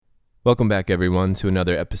Welcome back, everyone, to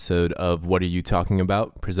another episode of What Are You Talking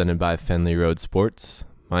About, presented by Fenley Road Sports.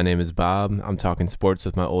 My name is Bob. I'm talking sports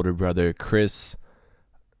with my older brother, Chris.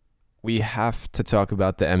 We have to talk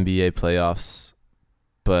about the NBA playoffs,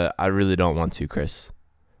 but I really don't want to, Chris.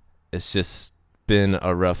 It's just been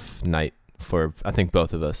a rough night for, I think,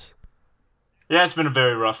 both of us. Yeah, it's been a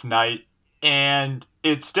very rough night, and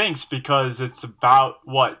it stinks because it's about,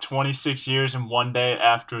 26 years and one day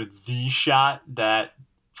after the shot that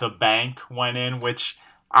the bank went in, which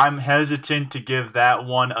I'm hesitant to give that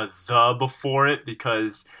one a the before it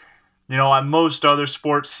because, on most other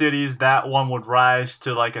sports cities, that one would rise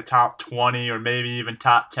to like a top 20 or maybe even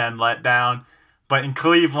top 10 letdown. But in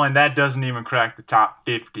Cleveland, that doesn't even crack the top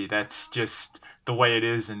 50. That's just the way it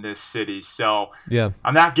is in this city. So Yeah.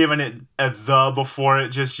 I'm not giving it a the before it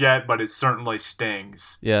just yet, but it certainly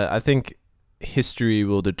stings. Yeah, I think history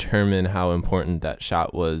will determine how important that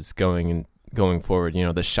shot was going forward.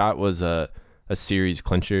 The shot was a series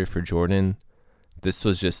clincher for Jordan. This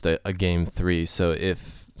was just a game three. So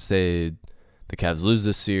if, say, the Cavs lose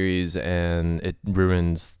this series and it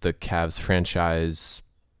ruins the Cavs franchise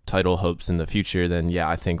title hopes in the future, then yeah,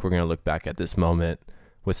 I think we're going to look back at this moment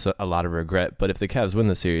with a lot of regret. But if the Cavs win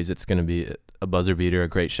the series, it's going to be a buzzer beater, a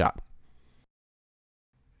great shot.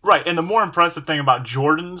 Right, and the more impressive thing about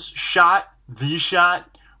Jordan's shot, the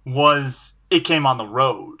shot, was it came on the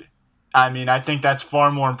road. I mean, I think that's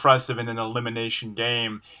far more impressive in an elimination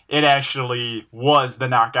game. It actually was the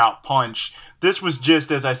knockout punch. This was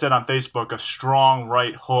just, as I said on Facebook, a strong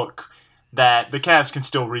right hook that the Cavs can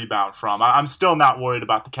still rebound from. I'm still not worried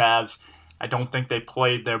about the Cavs. I don't think they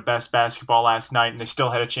played their best basketball last night, and they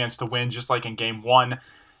still had a chance to win, just like in Game 1.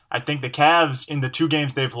 I think the Cavs, in the two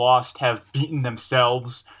games they've lost, have beaten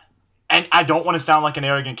themselves. And I don't want to sound like an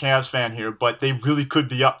arrogant Cavs fan here, but they really could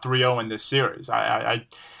be up 3-0 in this series.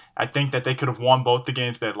 I think that they could have won both the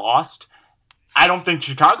games they lost. I don't think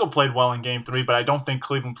Chicago played well in Game 3, but I don't think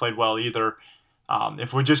Cleveland played well either.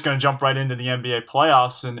 If we're just going to jump right into the NBA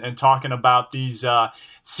playoffs and talking about these,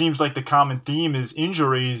 seems like the common theme is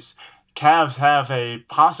injuries. Cavs have a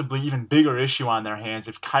possibly even bigger issue on their hands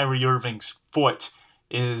if Kyrie Irving's foot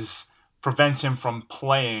prevents him from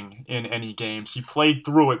playing in any games. He played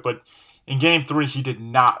through it, but in Game 3, he did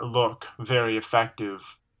not look very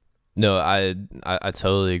effective. No, I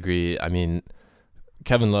totally agree. I mean,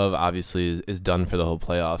 Kevin Love obviously is done for the whole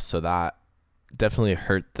playoffs, so that definitely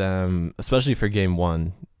hurt them, especially for Game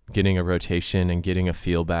 1, getting a rotation and getting a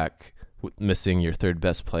feel back, missing your third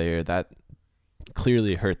best player. That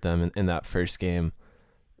clearly hurt them in that first game.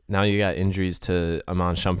 Now you got injuries to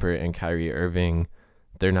Iman Shumpert and Kyrie Irving.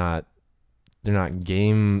 They're not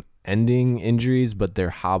game-ending injuries, but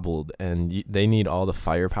they're hobbled, and they need all the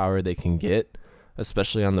firepower they can get,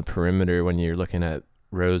 especially on the perimeter when you're looking at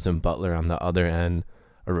Rose and Butler on the other end,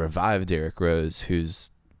 a revived Derrick Rose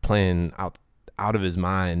who's playing out of his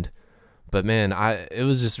mind. But man, it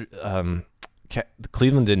was just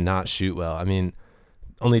Cleveland did not shoot well. I mean,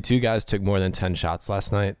 only two guys took more than 10 shots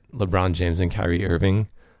last night, LeBron James and Kyrie Irving.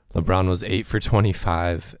 LeBron was 8 for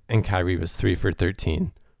 25 and Kyrie was 3 for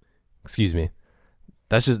 13. Excuse me.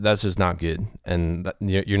 That's just not good, and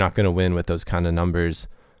you're not going to win with those kind of numbers.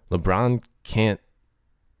 LeBron can't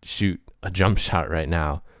shoot a jump shot right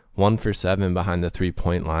now. 1 for 7 behind the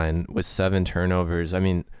 3-point line with 7 turnovers. I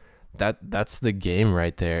mean, that's the game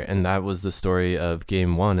right there, and that was the story of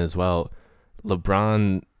Game 1 as well.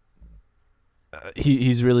 LeBron,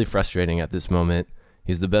 he's really frustrating at this moment.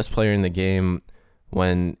 He's the best player in the game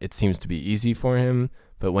when it seems to be easy for him,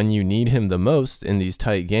 but when you need him the most in these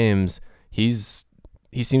tight games, he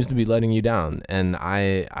seems to be letting you down, and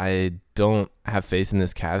I don't have faith in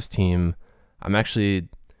this Cavs team.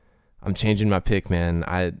 I'm changing my pick, man.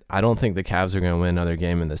 I don't think the Cavs are going to win another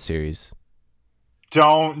game in this series.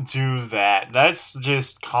 Don't do that. Let's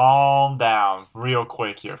just calm down real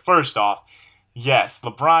quick here. First off, yes,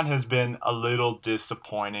 LeBron has been a little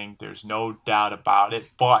disappointing. There's no doubt about it,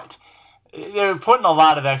 but they're putting a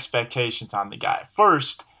lot of expectations on the guy.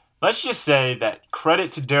 First, let's just say that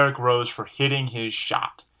credit to Derrick Rose for hitting his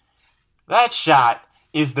shot. That shot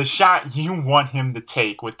is the shot you want him to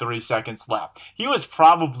take with 3 seconds left. He was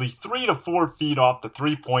probably 3 to 4 feet off the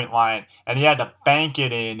 3-point line, and he had to bank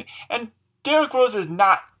it in. And Derrick Rose is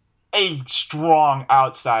not a strong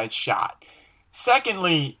outside shot.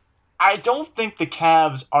 Secondly, I don't think the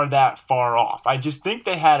Cavs are that far off. I just think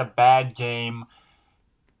they had a bad game.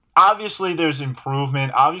 Obviously, there's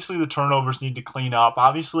improvement. Obviously, the turnovers need to clean up.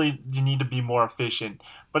 Obviously, you need to be more efficient.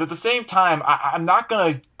 But at the same time, I'm not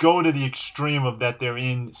going to go to the extreme of that they're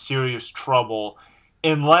in serious trouble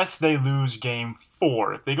unless they lose Game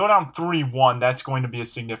 4. If they go down 3-1, that's going to be a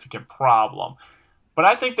significant problem. but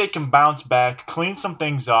I think they can bounce back, clean some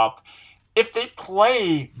things up. If they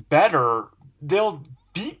play better, they'll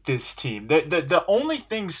beat this team. The only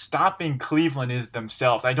thing stopping Cleveland is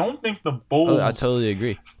themselves. I don't think the Bulls... I totally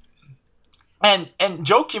agree. And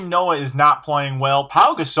Joakim Noah is not playing well.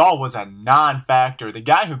 Pau Gasol was a non-factor. The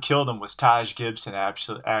guy who killed him was Taj Gibson,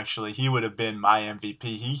 actually. He would have been my MVP.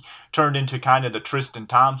 He turned into kind of the Tristan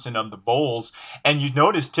Thompson of the Bulls. And you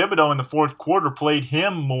notice Thibodeau in the fourth quarter played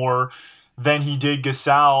him more than he did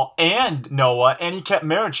Gasol and Noah, and he kept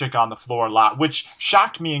Maričić on the floor a lot, which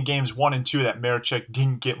shocked me in games 1 and 2 that Maričić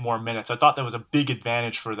didn't get more minutes. I thought that was a big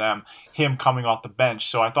advantage for them, him coming off the bench.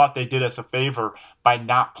 So I thought they did us a favor by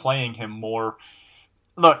not playing him more.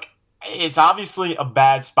 Look, it's obviously a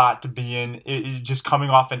bad spot to be in. Just coming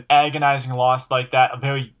off an agonizing loss like that, a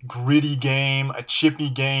very gritty game, a chippy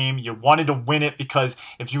game. You wanted to win it because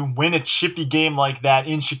if you win a chippy game like that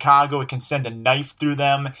in Chicago, it can send a knife through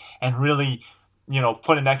them and really,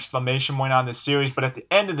 put an exclamation point on this series. But at the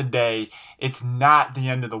end of the day, it's not the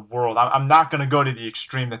end of the world. I'm not going to go to the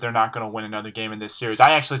extreme that they're not going to win another game in this series.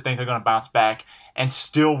 I actually think they're going to bounce back and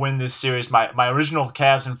still win this series. My original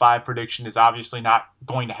Cavs in 5 prediction is obviously not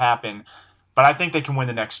going to happen, but I think they can win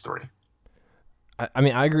the next 3. I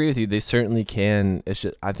mean, I agree with you. They certainly can. It's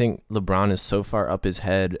just, I think LeBron is so far up his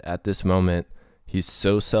head at this moment. He's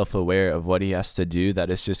so self-aware of what he has to do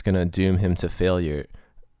that it's just going to doom him to failure.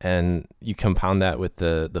 And you compound that with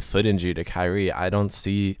the foot injury to Kyrie. I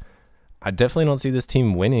definitely don't see this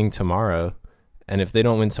team winning tomorrow. And if they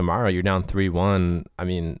don't win tomorrow, you're down 3-1. I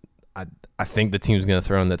mean, I think the team's going to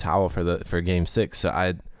throw in the towel for Game 6.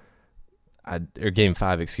 So or Game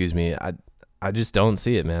 5, excuse me. I just don't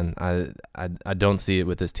see it, man. I don't see it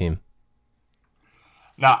with this team.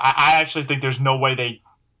 No, I actually think there's no way they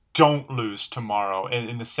don't lose tomorrow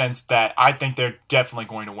in the sense that I think they're definitely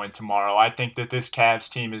going to win tomorrow. I think that this Cavs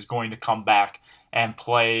team is going to come back and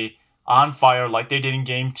play on fire like they did in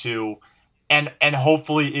Game 2, and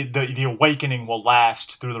hopefully the awakening will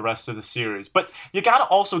last through the rest of the series. But you got to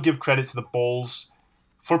also give credit to the Bulls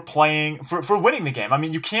for winning the game. I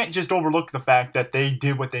mean, you can't just overlook the fact that they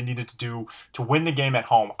did what they needed to do to win the game at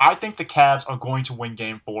home. I think the Cavs are going to win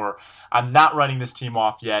Game 4. I'm not writing this team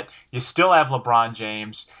off yet. You still have LeBron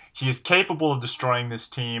James. He is capable of destroying this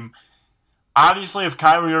team. Obviously, if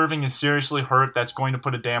Kyrie Irving is seriously hurt, that's going to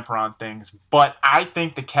put a damper on things. But I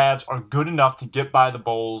think the Cavs are good enough to get by the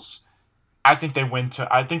Bulls. I think they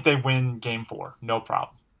win Game 4. No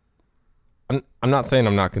problem. I'm not saying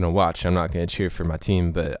I'm not going to watch. I'm not going to cheer for my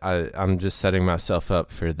team, but I'm just setting myself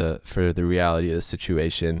up for the reality of the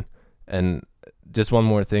situation. And just one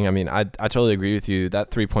more thing. I mean, I totally agree with you.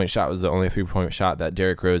 That 3-point shot was the only 3-point shot that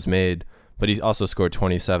Derrick Rose made, but he also scored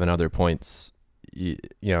 27 other points. It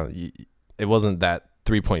wasn't that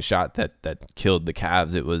 3-point shot that killed the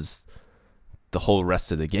Cavs. It was the whole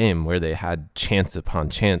rest of the game where they had chance upon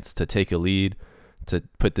chance to take a lead, to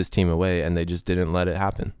put this team away, and they just didn't let it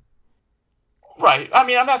happen. Right. I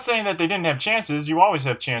mean, I'm not saying that they didn't have chances. You always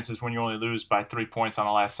have chances when you only lose by 3 points on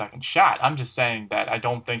a last-second shot. I'm just saying that I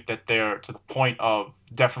don't think that they're to the point of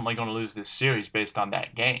definitely going to lose this series based on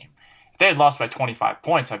that game. If they had lost by 25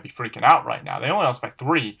 points, I'd be freaking out right now. They only lost by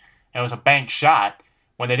 3, and it was a bank shot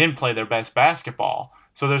when they didn't play their best basketball.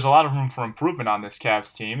 So there's a lot of room for improvement on this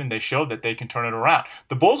Cavs team, and they showed that they can turn it around.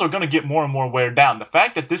 The Bulls are going to get more and more wear down. The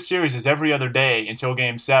fact that this series is every other day until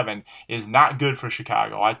Game 7 is not good for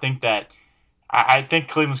Chicago. I think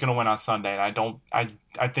Cleveland's going to win on Sunday, and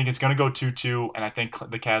I think it's going to go 2-2, and I think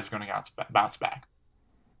the Cavs are going to bounce back.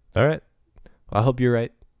 All right. Well, I hope you're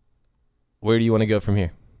right. Where do you want to go from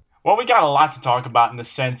here? Well, we got a lot to talk about in the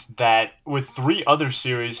sense that with 3 other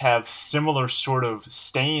series have similar sort of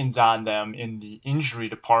stains on them in the injury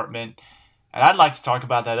department. And I'd like to talk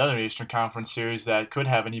about that other Eastern Conference series that could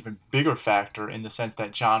have an even bigger factor in the sense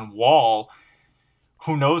that John Wall,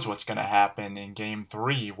 who knows what's going to happen in Game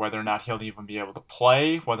 3, whether or not he'll even be able to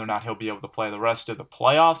play, whether or not he'll be able to play the rest of the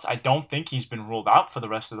playoffs. I don't think he's been ruled out for the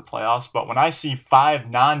rest of the playoffs, but when I see 5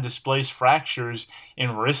 non-displaced fractures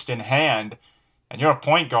in wrist and hand, and you're a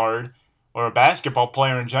point guard or a basketball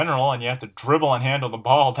player in general, and you have to dribble and handle the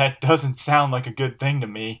ball, that doesn't sound like a good thing to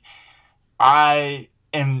me. I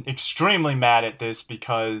am extremely mad at this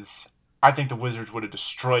because I think the Wizards would have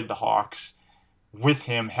destroyed the Hawks with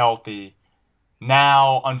him healthy.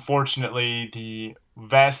 Now, unfortunately, the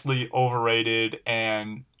vastly overrated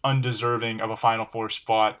and undeserving of a Final Four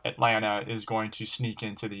spot, Atlanta is going to sneak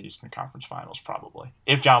into the Eastern Conference Finals probably,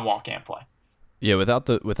 if John Wall can't play. Yeah,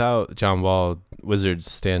 without John Wall, Wizards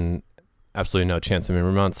stand absolutely no chance. I mean,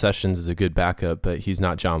 Ramon Sessions is a good backup, but he's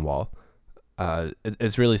not John Wall.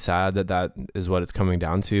 It's really sad that is what it's coming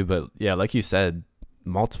down to. But yeah, like you said,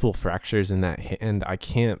 multiple fractures in that hand. I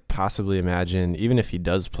can't possibly imagine, even if he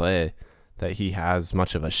does play, that he has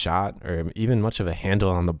much of a shot or even much of a handle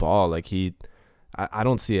on the ball. Like I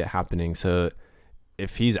don't see it happening. So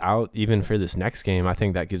if he's out even for this next game, I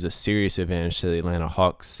think that gives a serious advantage to the Atlanta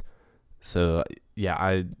Hawks. So yeah,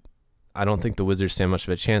 I don't think the Wizards stand much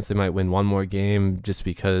of a chance. They might win one more game just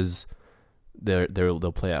because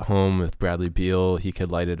they'll play at home with Bradley Beal. He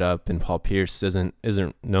could light it up, and Paul Pierce isn't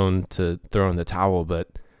known to throw in the towel.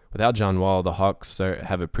 But without John Wall, the Hawks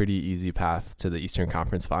have a pretty easy path to the Eastern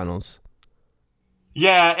Conference Finals.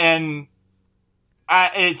 Yeah, and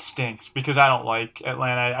it stinks because I don't like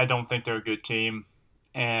Atlanta. I don't think they're a good team.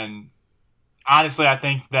 And honestly, I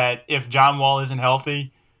think that if John Wall isn't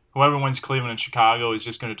healthy, whoever wins Cleveland and Chicago is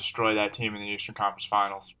just going to destroy that team in the Eastern Conference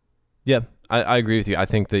Finals. Yeah, I agree with you. I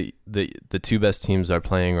think the two best teams are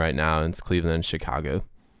playing right now, and it's Cleveland and Chicago.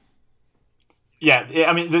 Yeah,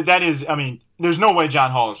 I mean, there's no way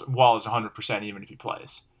John Wall is 100% even if he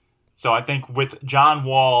plays. So I think with John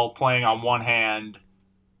Wall playing on one hand,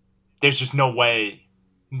 there's just no way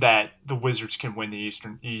that the Wizards can win the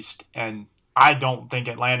East. And I don't think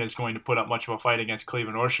Atlanta is going to put up much of a fight against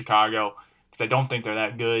Cleveland or Chicago because I don't think they're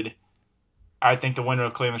that good. I think the winner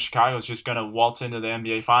of Cleveland-Chicago is just going to waltz into the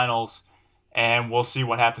NBA Finals, and we'll see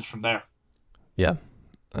what happens from there. Yeah,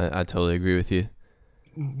 I totally agree with you.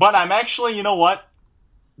 But I'm actually, you know what?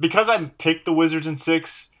 Because I picked the Wizards in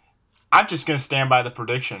 6, I'm just going to stand by the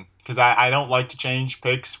prediction because I don't like to change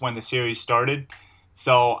picks when the series started.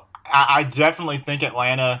 So I definitely think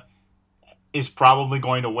Atlanta is probably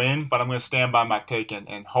going to win, but I'm going to stand by my pick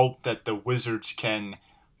and hope that the Wizards can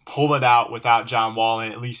pull it out without John Wall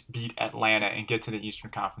and at least beat Atlanta and get to the Eastern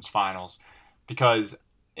Conference Finals. Because,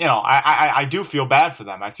 I do feel bad for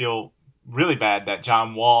them. I feel really bad that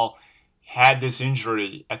John Wall had this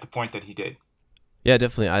injury at the point that he did. Yeah,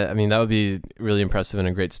 definitely. I mean, that would be really impressive and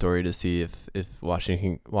a great story to see if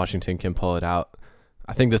Washington can pull it out.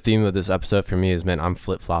 I think the theme of this episode for me is, man, I'm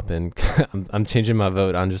flip-flopping. I'm changing my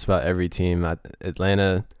vote on just about every team.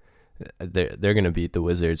 Atlanta, they're going to beat the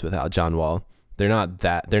Wizards without John Wall. They're not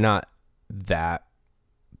that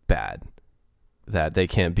bad that they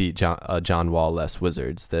can't beat John Wall-less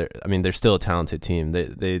Wizards. They're still a talented team.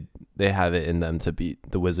 They have it in them to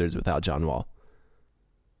beat the Wizards without John Wall.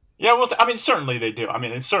 Yeah, well, certainly they do.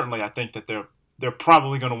 And certainly I think that they're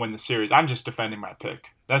probably going to win the series. I'm just defending my pick.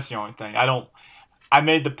 That's the only thing. I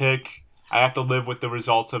made the pick. I have to live with the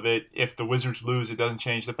results of it. If the Wizards lose, it doesn't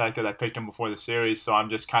change the fact that I picked them before the series. So I'm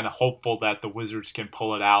just kind of hopeful that the Wizards can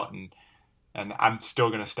pull it out, and I'm still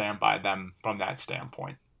going to stand by them from that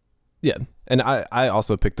standpoint. Yeah, and I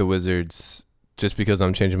also picked the Wizards just because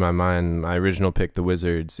I'm changing my mind. My original pick, the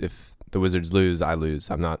Wizards. If the Wizards lose, I lose.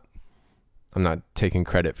 I'm not taking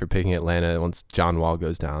credit for picking Atlanta once John Wall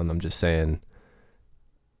goes down. I'm just saying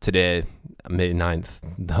today, May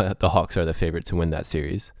 9th, the Hawks are the favorite to win that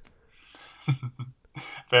series.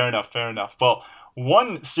 Fair enough. Well,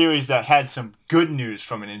 one series that had some good news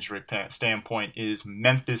from an injury standpoint is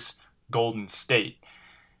Memphis Golden State.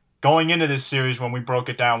 Going into this series, when we broke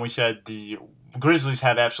it down, we said the Grizzlies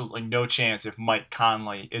have absolutely no chance if Mike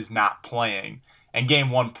Conley is not playing. And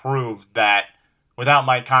Game 1 proved that without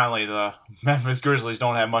Mike Conley, the Memphis Grizzlies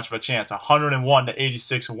don't have much of a chance.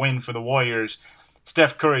 101-86 win for the Warriors.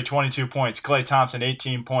 Steph Curry, 22 points. Klay Thompson,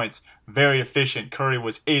 18 points. Very efficient. Curry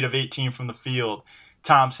was 8 of 18 from the field.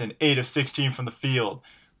 Thompson, 8 of 16 from the field.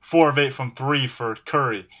 4 of 8 from 3 for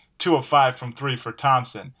Curry. 2 of 5 from 3 for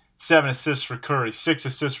Thompson. 7 assists for Curry. 6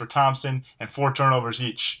 assists for Thompson. And 4 turnovers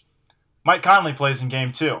each. Mike Conley plays in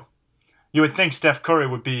Game 2. You would think Steph Curry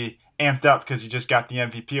would be amped up because he just got the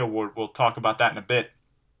MVP award. We'll talk about that in a bit.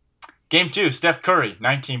 Game 2, Steph Curry,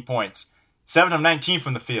 19 points. 7 of 19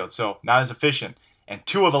 from the field, so not as efficient. And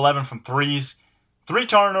 2 of 11 from threes. 3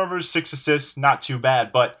 turnovers, 6 assists, not too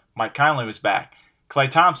bad, but Mike Conley was back. Klay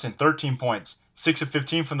Thompson, 13 points. 6 of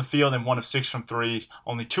 15 from the field and 1 of 6 from 3.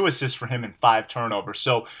 Only 2 assists for him and 5 turnovers.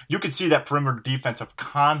 So you could see that perimeter defense of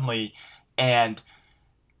Conley and,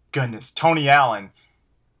 Tony Allen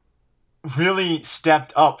really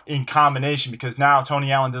stepped up in combination because now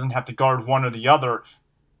Tony Allen doesn't have to guard one or the other.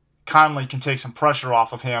 Conley can take some pressure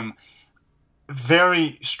off of him.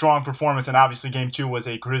 Very strong performance, and obviously Game 2 was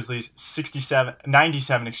a Grizzlies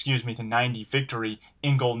 97 to 90 victory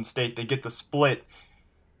in Golden State. They get the split.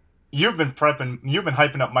 You've been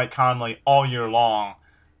hyping up Mike Conley all year long.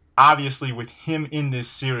 Obviously, with him in this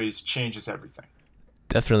series changes everything.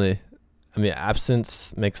 Definitely.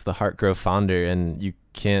 Absence makes the heart grow fonder, and you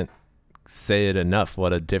can't say it enough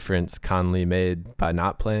what a difference Conley made by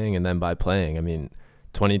not playing and then by playing.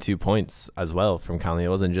 22 points as well from Conley. It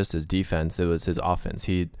wasn't just his defense, it was his offense.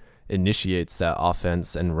 It initiates that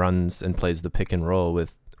offense and runs and plays the pick and roll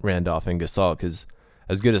with Randolph and Gasol, because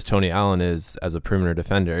as good as Tony Allen is as a perimeter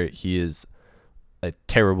defender, he is a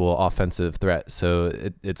terrible offensive threat. So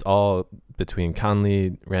it's all between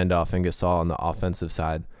Conley, Randolph, and Gasol on the offensive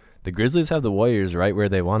side. The Grizzlies have the Warriors right where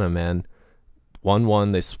they want them, man.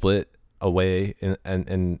 1-1, they split away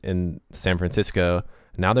in San Francisco.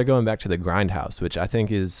 Now they're going back to the Grindhouse, which I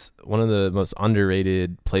think is one of the most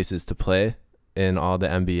underrated places to play in all the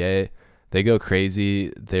NBA. They go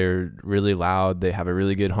crazy. They're really loud. They have a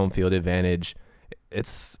really good home field advantage.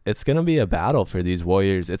 It's going to be a battle for these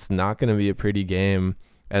Warriors. It's not going to be a pretty game,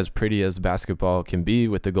 as pretty as basketball can be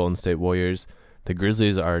with the Golden State Warriors. The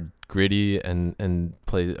Grizzlies are gritty and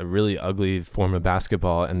play a really ugly form of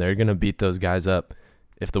basketball, and they're going to beat those guys up.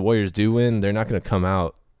 If the Warriors do win, they're not going to come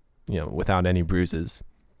out, without any bruises.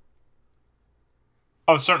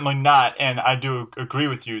 Oh, certainly not. And I do agree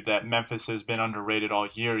with you that Memphis has been underrated all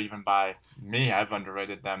year, even by me. I've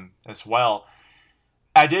underrated them as well.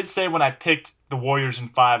 I did say when I picked the Warriors in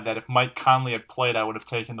 5 that if Mike Conley had played, I would have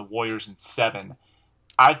taken the Warriors in 7.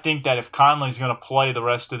 I think that if Conley's going to play the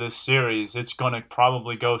rest of this series, it's going to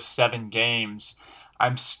probably go 7 games.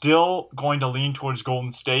 I'm still going to lean towards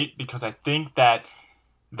Golden State because I think that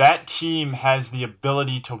team has the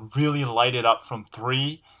ability to really light it up from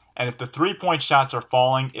 3. And if the 3-point shots are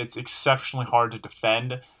falling, it's exceptionally hard to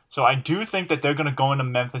defend. So I do think that they're going to go into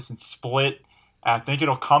Memphis and split. I think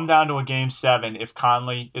it'll come down to a Game 7 if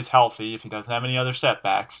Conley is healthy, if he doesn't have any other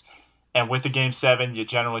setbacks. And with the Game 7, you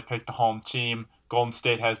generally pick the home team. Golden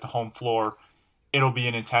State has the home floor. It'll be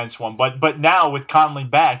an intense one. But now with Conley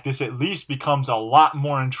back, this at least becomes a lot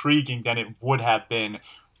more intriguing than it would have been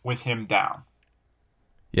with him down.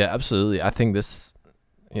 Yeah, absolutely. I think this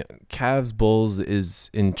Cavs Bulls is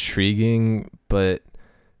intriguing, but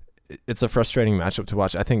it's a frustrating matchup to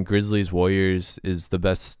watch. I think Grizzlies Warriors is the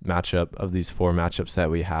best matchup of these 4 matchups that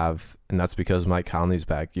we have, and that's because Mike Conley's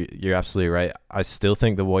back. You're absolutely right. I still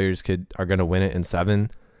think the Warriors are going to win it in 7,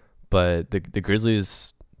 but the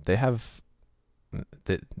Grizzlies, they're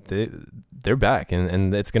back,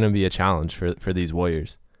 and it's going to be a challenge for these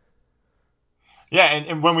Warriors. Yeah,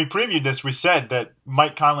 and when we previewed this, we said that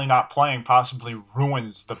Mike Conley not playing possibly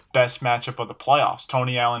ruins the best matchup of the playoffs.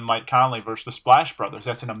 Tony Allen, Mike Conley versus the Splash Brothers.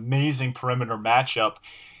 That's an amazing perimeter matchup.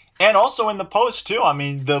 And also in the post, too. I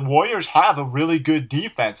mean, the Warriors have a really good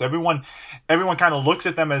defense. Everyone kind of looks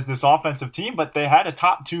at them as this offensive team, but they had a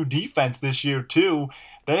top 2 defense this year, too.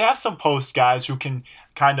 They have some post guys who can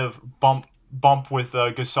kind of bump with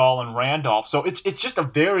Gasol and Randolph. So it's just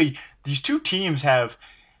these two teams have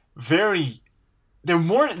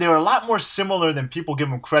they're a lot more similar than people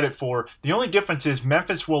give them credit for. The only difference is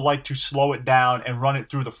Memphis will like to slow it down and run it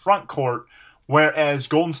through the front court, whereas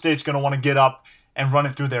Golden State's going to want to get up and run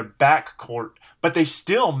it through their back court. But they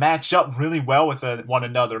still match up really well with one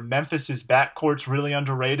another. Memphis's back court's really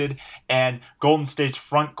underrated, and Golden State's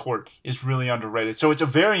front court is really underrated. So it's a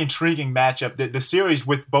very intriguing matchup. The series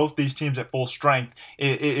with both these teams at full strength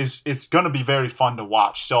is going to be very fun to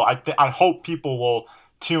watch. So I hope people will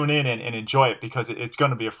tune in and enjoy it because it's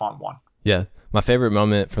going to be a fun one. Yeah. My favorite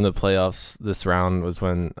moment from the playoffs this round was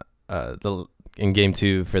when in Game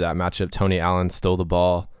 2 for that matchup, Tony Allen stole the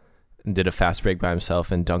ball and did a fast break by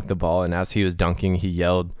himself and dunked the ball. And as he was dunking, he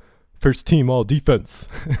yelled, "First team all defense."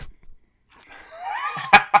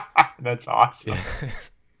 That's awesome.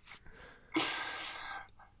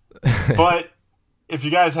 But if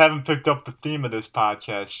you guys haven't picked up the theme of this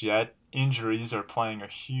podcast yet, injuries are playing a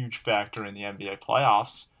huge factor in the NBA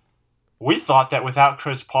playoffs. We thought that without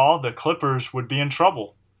Chris Paul, the Clippers would be in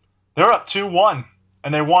trouble. They're up 2-1,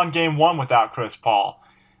 and they won Game 1 without Chris Paul.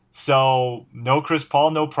 So, no Chris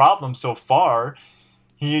Paul, no problem so far.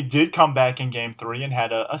 He did come back in Game 3 and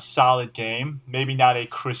had a solid game. Maybe not a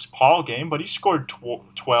Chris Paul game, but he scored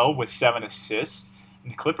 12 with 7 assists.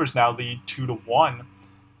 And the Clippers now lead 2-1.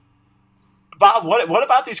 Bob, what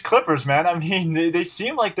about these Clippers, man? I mean, they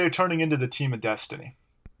seem like they're turning into the team of destiny.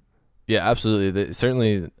 Yeah, absolutely. They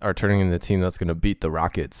certainly are turning into the team that's going to beat the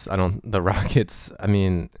Rockets. I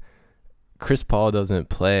mean, Chris Paul doesn't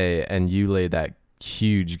play, and you lay that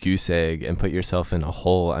huge goose egg and put yourself in a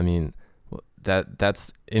hole. I mean,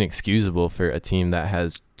 that's inexcusable for a team that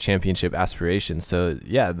has championship aspirations. So,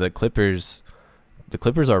 yeah, the Clippers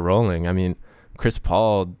are rolling. I mean, Chris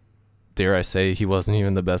Paul, dare I say, he wasn't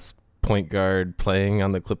even the best point guard playing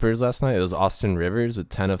on the Clippers last night. It was Austin Rivers with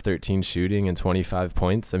 10 of 13 shooting and 25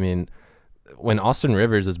 points. I mean, when Austin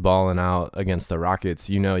Rivers is balling out against the Rockets,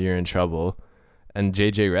 you're in trouble. And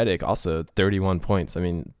JJ Redick also 31 points. I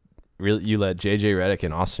mean, really, you let JJ Redick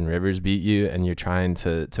and Austin Rivers beat you and you're trying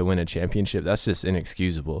to win a championship. That's just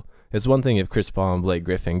inexcusable. it's one thing if Chris Paul and Blake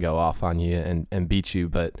Griffin go off on you and beat you,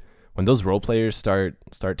 but when those role players start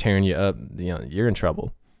tearing you up, you're in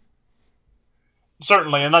trouble.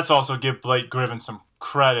 Certainly, and let's also give Blake Griffin some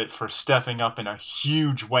credit for stepping up in a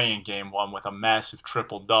huge way in Game 1 with a massive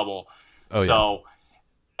triple-double. Oh, so,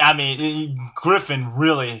 yeah. I mean, Griffin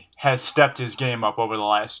really has stepped his game up over the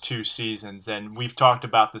last 2 seasons, and we've talked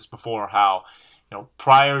about this before, how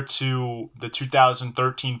prior to the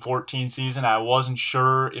 2013-14 season, I wasn't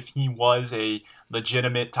sure if he was a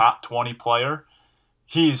legitimate top 20 player.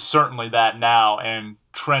 He's certainly that now and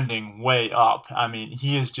trending way up. I mean,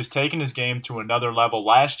 he has just taken his game to another level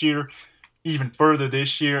last year, even further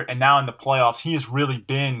this year, and now in the playoffs,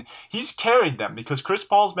 he's carried them because Chris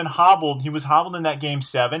Paul's been hobbled. He was hobbled in that Game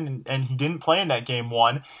 7, and he didn't play in that Game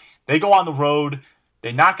 1. They go on the road.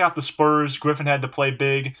 They knock out the Spurs. Griffin had to play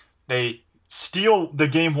big. They steal the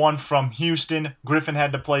Game 1 from Houston. Griffin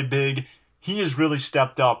had to play big. He has really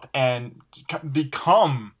stepped up and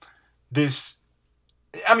become this.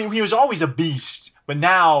 I mean, he was always a beast, but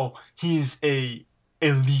now he's a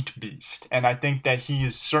elite beast, and I think that he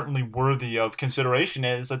is certainly worthy of consideration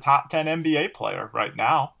as a top 10 NBA player right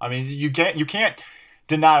now. I mean, you can't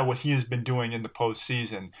deny what he has been doing in the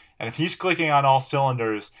postseason, and if he's clicking on all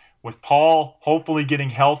cylinders with Paul hopefully getting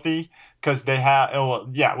healthy, because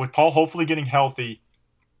with Paul hopefully getting healthy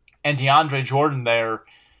and DeAndre Jordan there,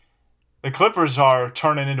 the Clippers are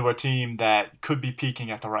turning into a team that could be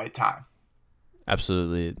peaking at the right time.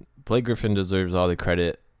 Absolutely. Blake Griffin deserves all the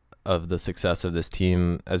credit of the success of this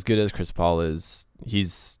team. As good as Chris Paul is,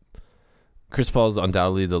 Chris Paul is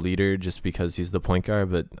undoubtedly the leader just because he's the point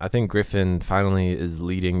guard, but I think Griffin finally is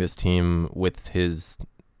leading this team with his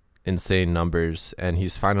insane numbers, and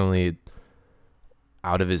he's finally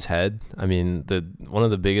out of his head. I mean, one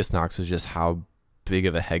of the biggest knocks was just how big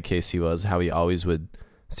of a head case he was, how he always would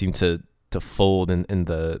seem to fold in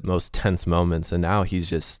the most tense moments, and now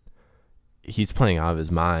he's playing out of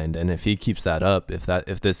his mind. And if he keeps that up, if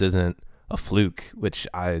this isn't a fluke, which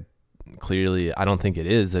I don't think it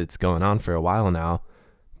is, it's going on for a while now,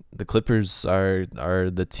 the Clippers are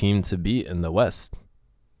the team to beat in the West.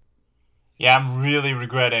 Yeah, I'm really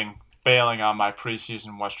regretting bailing on my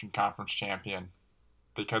preseason Western Conference champion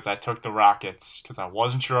because I took the Rockets because I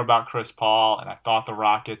wasn't sure about Chris Paul and I thought the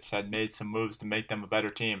Rockets had made some moves to make them a better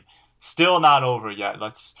team. Still not over yet.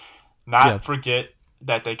 Let's not forget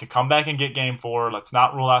that they could come back and get Game 4. Let's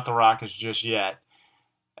not rule out the Rockets just yet.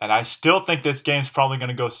 And I still think this game's probably going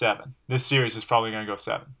to go 7. This series is probably going to go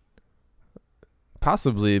 7.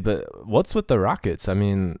 Possibly, but what's with the Rockets? I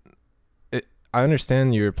mean, I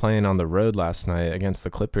understand you were playing on the road last night against the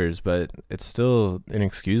Clippers, but it's still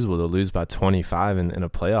inexcusable to lose by 25 in a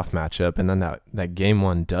playoff matchup, and then that Game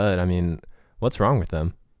 1 dud. I mean, what's wrong with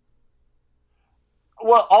them?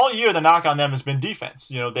 Well, all year the knock on them has been defense.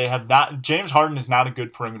 They have not. James Harden is not a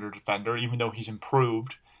good perimeter defender, even though he's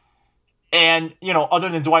improved. And other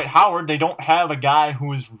than Dwight Howard, they don't have a guy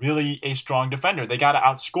who is really a strong defender. They got to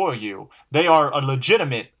outscore you. They are a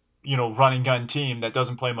legitimate, run and gun team that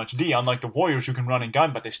doesn't play much D. Unlike the Warriors, who can run and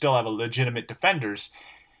gun, but they still have a legitimate defenders.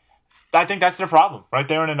 I think that's their problem right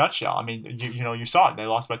there in a nutshell. I mean, you saw it. They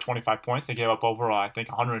lost by 25 points. They gave up over, I think,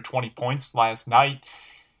 120 points last night.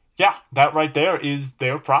 Yeah, that right there is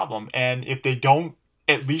their problem. And if they don't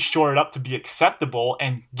at least shore it up to be acceptable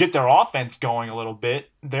and get their offense going a little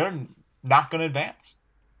bit, they're not going to advance.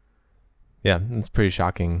 Yeah, it's pretty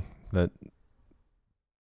shocking. That.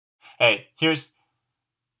 Hey, here's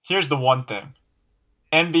the one thing.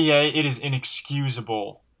 NBA, it is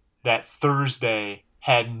inexcusable that Thursday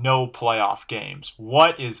had no playoff games.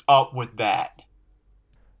 What is up with that?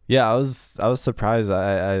 Yeah, I was surprised.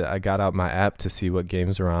 I got out my app to see what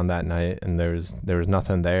games were on that night, and there was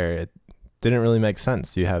nothing there. It didn't really make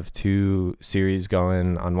sense. You have 2 series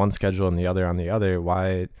going on one schedule and the other on the other.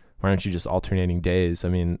 Why aren't you just alternating days? I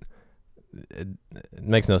mean, it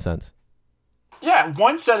makes no sense. Yeah,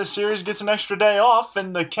 one set of series gets an extra day off,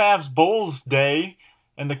 and the Cavs Bulls day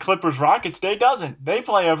and the Clippers Rockets day doesn't. They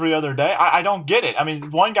play every other day. I don't get it. I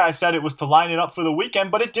mean, one guy said it was to line it up for the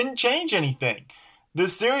weekend, but it didn't change anything.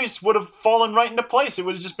 This series would have fallen right into place. It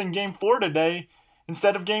would have just been Game 4 today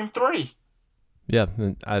instead of Game 3. Yeah,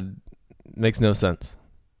 it makes no sense.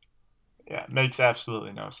 Yeah, it makes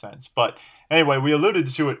absolutely no sense. But anyway, we alluded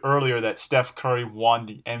to it earlier that Steph Curry won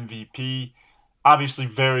the MVP. Obviously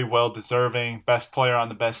very well deserving, best player on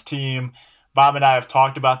the best team. Bob and I have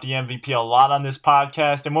talked about the MVP a lot on this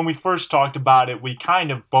podcast, and when we first talked about it, we kind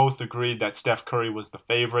of both agreed that Steph Curry was the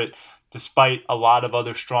favorite, despite a lot of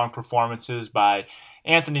other strong performances by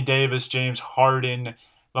Anthony Davis, James Harden,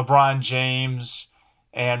 LeBron James,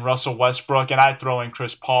 and Russell Westbrook, and I'd throw in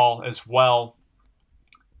Chris Paul as well.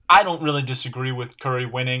 I don't really disagree with Curry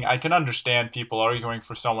winning. I can understand people arguing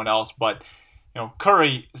for someone else, but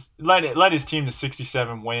Curry led his team to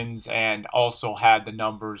 67 wins and also had the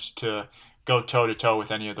numbers to go toe-to-toe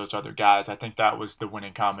with any of those other guys. I think that was the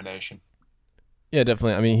winning combination. Yeah,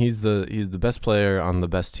 definitely. I mean, he's the best player on the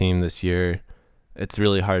best team this year. It's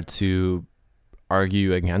really hard to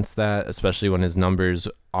argue against that, especially when his numbers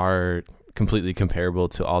are completely comparable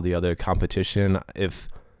to all the other competition. If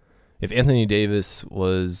Anthony Davis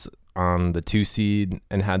was on the 2 seed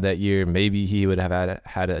and had that year, maybe he would have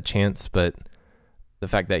had a chance, but the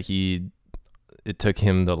fact that it took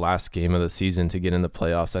him the last game of the season to get in the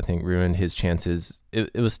playoffs, I think ruined his chances.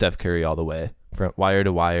 It was Steph Curry all the way. From wire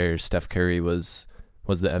to wire, Steph Curry was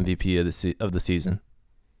the MVP of the season.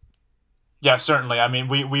 Yeah, certainly. I mean,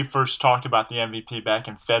 we first talked about the MVP back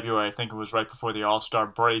in February. I think it was right before the All-Star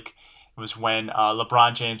break. It was when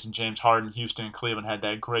LeBron James and James Harden, Houston and Cleveland had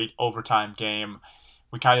that great overtime game.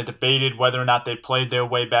 We kind of debated whether or not they played their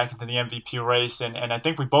way back into the MVP race, and I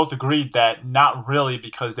think we both agreed that not really,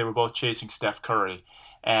 because they were both chasing Steph Curry.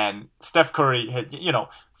 And Steph Curry had,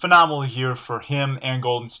 phenomenal year for him and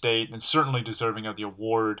Golden State, and certainly deserving of the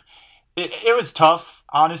award. It was tough,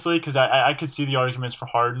 honestly, because I could see the arguments for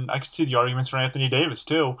Harden. I could see the arguments for Anthony Davis,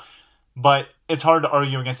 too. But it's hard to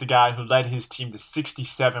argue against a guy who led his team to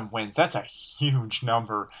 67 wins. That's a huge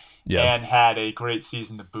number, and had a great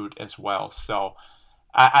season to boot as well. So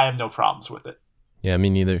I have no problems with it. Yeah, me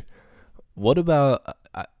neither. What about,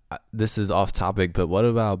 this is off topic, but what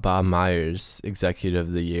about Bob Myers, Executive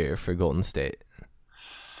of the Year for Golden State?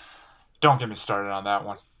 Don't get me started on that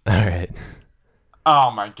one. All right.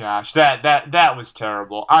 Oh my gosh, that was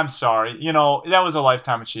terrible. I'm sorry. That was a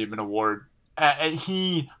Lifetime Achievement Award.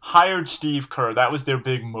 He hired Steve Kerr. That was their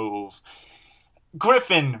big move.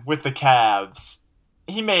 Griffin with the Cavs.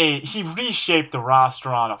 He reshaped the roster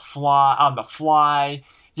on the fly.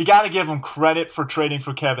 You got to give him credit for trading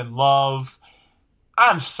for Kevin Love.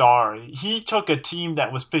 I'm sorry. He took a team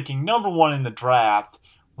that was picking number 1 in the draft,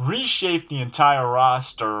 reshaped the entire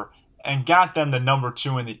roster, and got them the number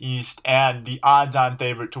 2 in the East and the odds-on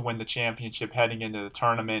favorite to win the championship heading into the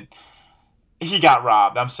tournament. He got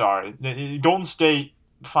robbed. I'm sorry. Golden State,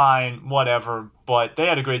 fine, whatever, but they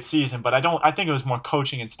had a great season. But I think it was more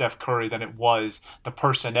coaching in Steph Curry than it was the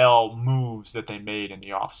personnel moves that they made in the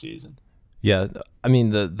offseason. Yeah, I mean,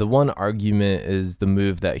 the one argument is the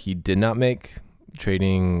move that he did not make,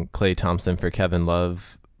 trading Klay Thompson for Kevin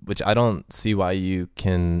Love, which I don't see why you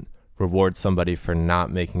can reward somebody for not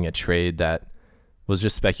making a trade that was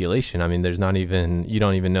just speculation. I mean, you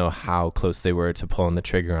don't even know how close they were to pulling the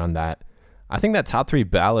trigger on that. I think that top 3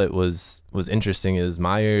 ballot was interesting. It was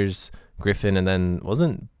Myers, Griffin, and then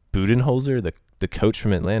wasn't Budenholzer the coach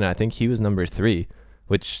from Atlanta? I think he was number 3,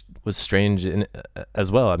 which was strange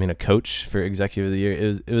as well. I mean, a coach for Executive of the Year,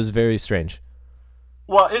 it was very strange.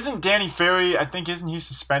 Well, isn't Danny Ferry, isn't he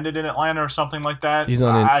suspended in Atlanta or something like that? He's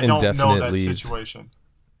on I don't indefinite know that leave. situation.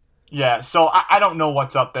 Yeah, so I don't know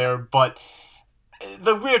what's up there, but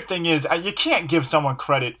the weird thing is you can't give someone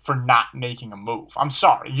credit for not making a move. I'm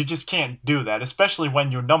sorry, you just can't do that, especially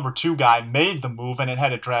when your number 2 guy made the move and it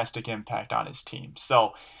had a drastic impact on his team.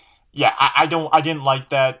 So, yeah, I didn't like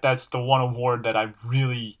that. That's the one award that I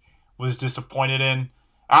really was disappointed in.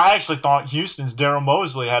 I actually thought Houston's Daryl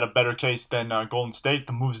Mosley had a better case than Golden State.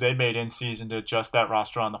 The moves they made in season to adjust that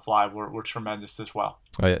roster on the fly were tremendous as well.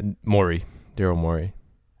 Oh, yeah, Daryl Morey.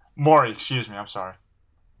 Morey, excuse me. I'm sorry.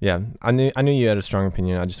 Yeah, I knew you had a strong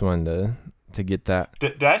opinion. I just wanted to get that.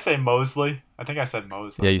 Did I say Mosley? I think I said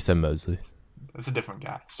Mosley. Yeah, you said Mosley. It's a different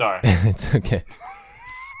guy. Sorry. It's okay.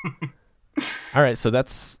 All right, so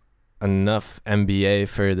that's enough NBA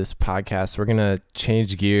for this podcast. We're going to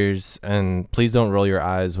change gears, and please don't roll your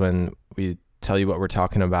eyes when we tell you what we're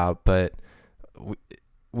talking about, but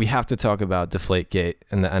we have to talk about Deflategate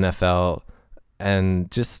in the NFL.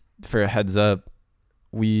 And just for a heads up,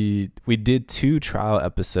 we did 2 trial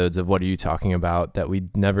episodes of What Are You Talking About that we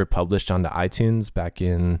never published onto iTunes back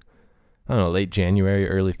in, late January,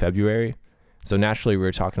 early February. So naturally, we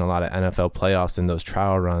were talking a lot of NFL playoffs in those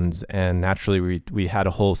trial runs, and naturally, we had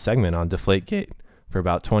a whole segment on Deflategate for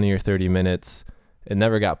about 20 or 30 minutes. It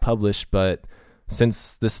never got published, but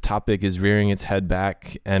since this topic is rearing its head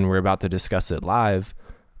back and we're about to discuss it live,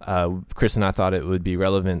 Chris and I thought it would be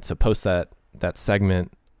relevant to post that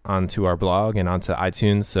segment onto our blog and onto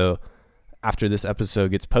iTunes. So after this episode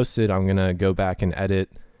gets posted, I'm going to go back and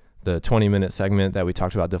edit the 20-minute segment that we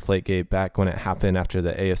talked about Deflategate back when it happened after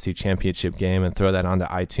the AFC Championship game and throw that onto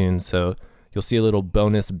iTunes. So you'll see a little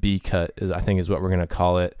bonus B cut, I think is what we're going to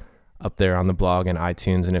call it, up there on the blog and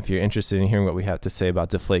iTunes. And if you're interested in hearing what we have to say about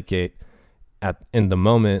Deflategate in the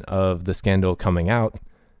moment of the scandal coming out,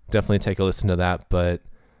 definitely take a listen to that. But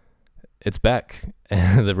it's Beck,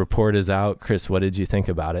 and the report is out. Chris, what did you think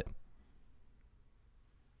about it?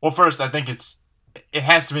 Well, first, I think it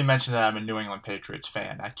has to be mentioned that I'm a New England Patriots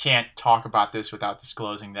fan. I can't talk about this without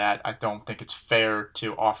disclosing that. I don't think it's fair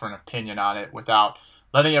to offer an opinion on it without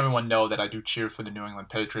letting everyone know that I do cheer for the New England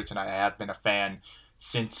Patriots, and I have been a fan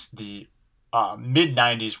since the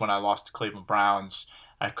mid-'90s when I lost to Cleveland Browns.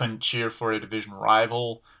 I couldn't cheer for a division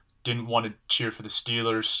rival, didn't want to cheer for the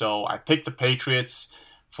Steelers, so I picked the Patriots.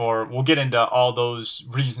 We'll get into all those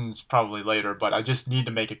reasons probably later, but I just need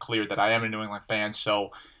to make it clear that I am a New England fan, so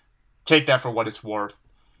take that for what it's worth.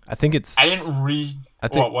 I think it's... I didn't read...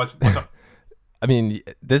 What's up? I mean,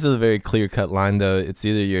 this is a very clear-cut line, though. It's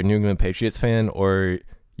either you're a New England Patriots fan or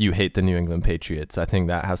you hate the New England Patriots. I think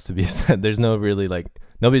that has to be said. There's no really,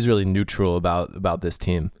 nobody's really neutral about this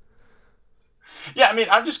team. Yeah, I mean,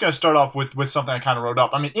 I'm just going to start off with something I kind of wrote up.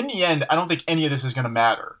 I mean, in the end, I don't think any of this is going to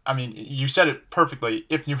matter. I mean, you said it perfectly.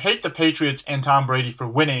 If you hate the Patriots and Tom Brady for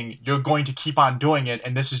winning, you're going to keep on doing it,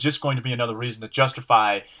 and this is just going to be another reason to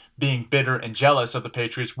justify being bitter and jealous of the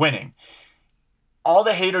Patriots winning. All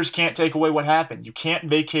the haters can't take away what happened. You can't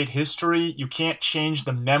vacate history. You can't change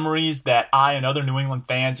the memories that I and other New England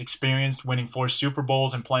fans experienced winning 4 Super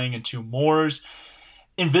Bowls and playing in 2 mores.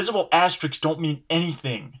 Invisible asterisks don't mean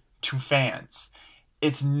anything to fans.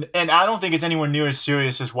 And I don't think it's anywhere near as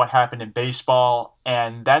serious as what happened in baseball,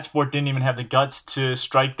 and that sport didn't even have the guts to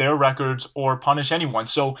strike their records or punish anyone.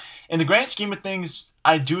 So in the grand scheme of things,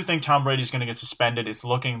 I do think Tom Brady's going to get suspended. It's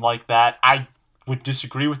looking like that. I would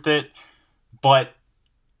disagree with it, but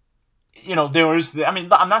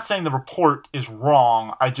I'm not saying the report is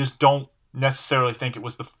wrong. I just don't necessarily think it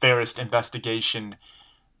was the fairest investigation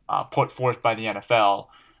put forth by the NFL.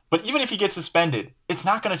 But even if he gets suspended, it's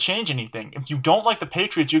not going to change anything. If you don't like the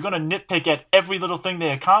Patriots, you're going to nitpick at every little thing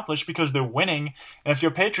they accomplish because they're winning. And if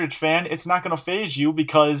you're a Patriots fan, it's not going to faze you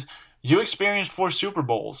because you experienced 4 Super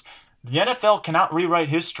Bowls. The NFL cannot rewrite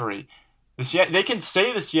history. They can say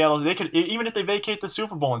even if they vacate the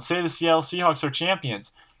Super Bowl and say the Seattle Seahawks are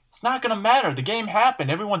champions, it's not going to matter. The game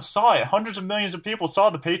happened. Everyone saw it. Hundreds of millions of people saw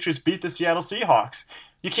the Patriots beat the Seattle Seahawks.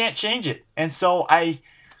 You can't change it. And so I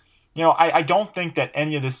don't think that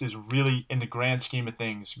any of this is really, in the grand scheme of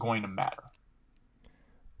things, going to matter.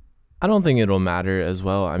 I don't think it'll matter as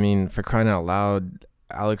well. I mean, for crying out loud,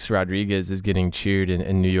 Alex Rodriguez is getting cheered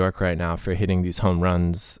in New York right now for hitting these home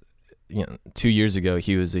runs. 2 years ago,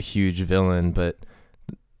 he was a huge villain, but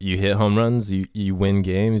you hit home runs, you win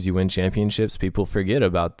games, you win championships. People forget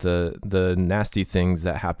about the nasty things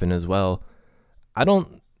that happen as well. I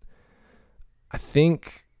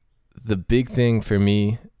think the big thing for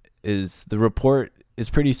me is the report is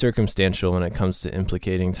pretty circumstantial when it comes to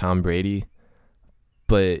implicating Tom Brady,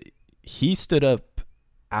 but he stood up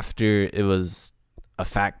after it was a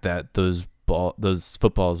fact that those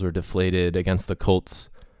footballs were deflated against the Colts,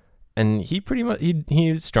 and he pretty much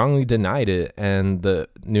he strongly denied it, and the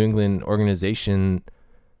New England organization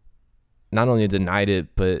not only denied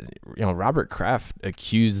it, but Robert Kraft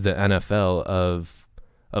accused the NFL of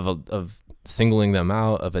singling them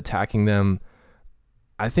out, of attacking them.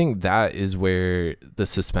 I think that is where the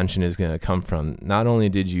suspension is going to come from. Not only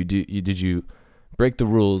did you break the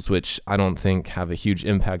rules, which I don't think have a huge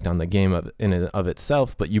impact on the game in and of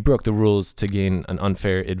itself, but you broke the rules to gain an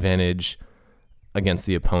unfair advantage against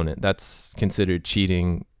the opponent. That's considered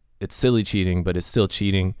cheating. It's silly cheating, but it's still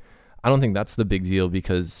cheating. I don't think that's the big deal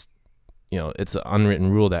because it's an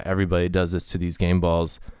unwritten rule that everybody does this to these game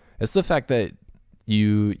balls. It's the fact that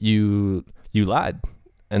you lied,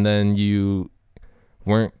 and then you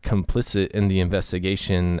weren't complicit in the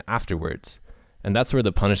investigation afterwards. And that's where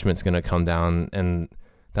the punishment's going to come down, and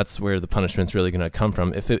that's where the punishment's really going to come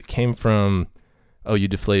from. If it came from, oh, you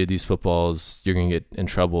deflated these footballs, you're going to get in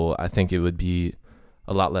trouble, I think it would be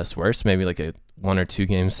a lot less worse, maybe like a 1 or 2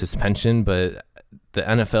 game suspension. But the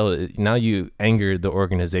NFL, now you angered the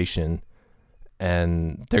organization,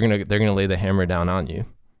 and they're gonna lay the hammer down on you.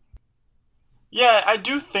 Yeah, I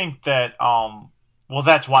do think that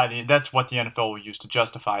that's what the NFL will use to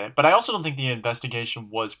justify it. But I also don't think the investigation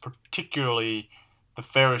was particularly the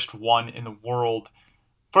fairest one in the world.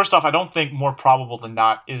 First off, I don't think more probable than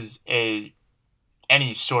not is any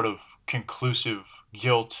sort of conclusive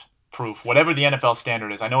guilt proof, whatever the NFL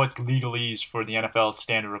standard is. I know it's legalese for the NFL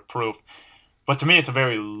standard of proof, but to me it's a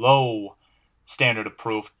very low standard of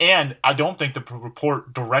proof. And I don't think the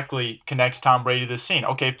report directly connects Tom Brady to the scene.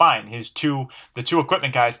 Okay, fine. The two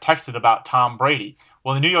equipment guys texted about Tom Brady.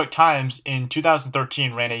 Well, the New York Times in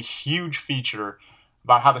 2013 ran a huge feature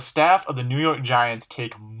about how the staff of the New York Giants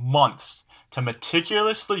take months to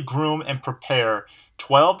meticulously groom and prepare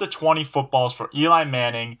 12 to 20 footballs for Eli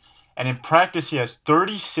Manning, and in practice he has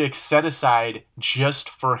 36 set aside just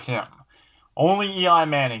for him. Only Eli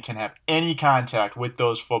Manning can have any contact with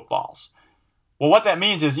those footballs. Well, what that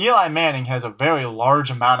means is Eli Manning has a very large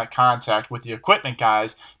amount of contact with the equipment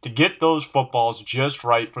guys to get those footballs just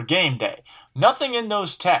right for game day. Nothing in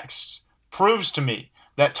those texts proves to me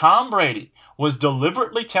that Tom Brady was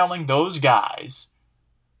deliberately telling those guys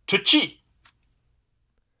to cheat.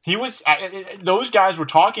 Those guys were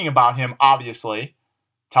talking about him, obviously,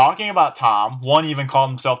 talking about Tom. One even called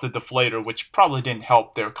himself the deflator, which probably didn't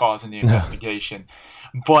help their cause in the investigation.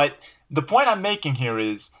 But the point I'm making here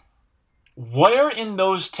is, where in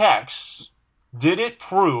those texts did it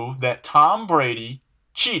prove that Tom Brady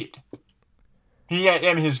cheated?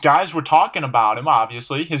 His guys were talking about him,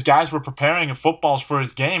 obviously. His guys were preparing footballs for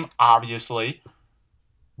his game, obviously.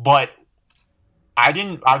 But I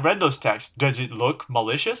read those texts. Does it look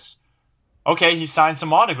malicious? Okay, he signed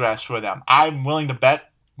some autographs for them. I'm willing to bet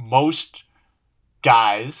most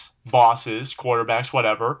guys, bosses, quarterbacks,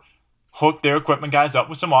 whatever, hook their equipment guys up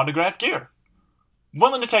with some autographed gear.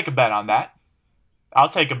 Willing to take a bet on that. I'll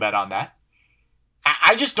take a bet on that.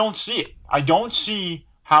 I just don't see it. I don't see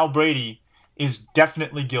how Brady is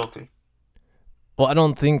definitely guilty. Well, I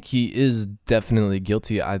don't think he is definitely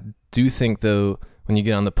guilty. I do think, though, when you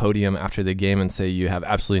get on the podium after the game and say you have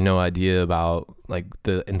absolutely no idea about like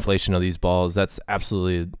the inflation of these balls, that's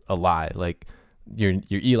absolutely a lie. Like your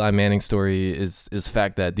Eli Manning story is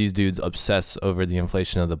fact that these dudes obsess over the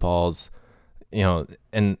inflation of the balls,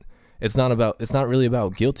 and it's not really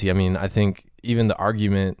about guilty. I mean, I think even the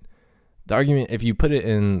argument, if you put it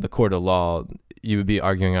in the court of law, you would be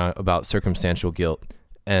arguing about circumstantial guilt.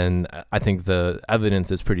 And I think the evidence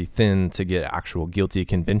is pretty thin to get actual guilty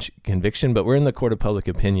conviction, but we're in the court of public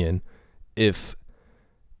opinion. If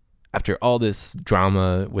after all this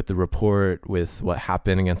drama with the report, with what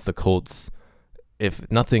happened against the Colts, if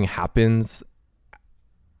nothing happens,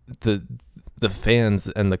 the fans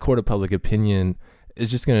and the court of public opinion is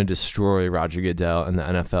just going to destroy Roger Goodell and the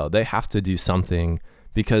NFL. They have to do something,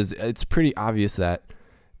 because it's pretty obvious that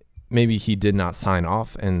maybe he did not sign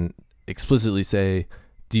off and explicitly say,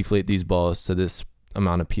 deflate these balls to this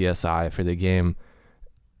amount of PSI for the game.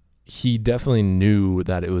 He definitely knew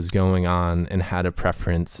that it was going on and had a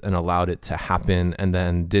preference and allowed it to happen, and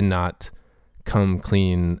then did not come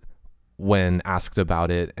clean when asked about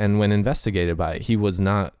it and when investigated by it. He was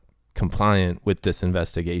not compliant with this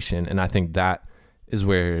investigation, and I think that is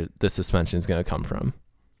where the suspension is going to come from.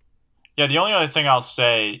 Yeah, the only other thing I'll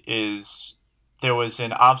say is there was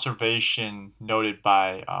an observation noted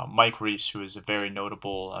by Mike Reese, who is a very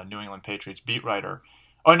notable New England Patriots beat writer.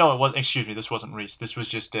 Oh, no, this wasn't Reese. This was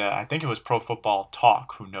just, I think it was Pro Football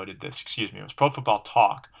Talk who noted this. It was Pro Football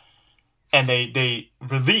Talk. And they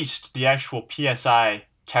released the actual PSI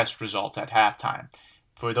test results at halftime.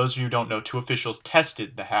 For those of you who don't know, two officials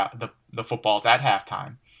tested the footballs at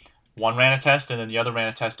halftime. One ran a test, and then the other ran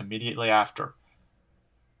a test immediately after.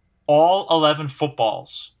 All 11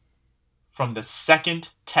 footballs from the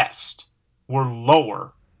second test were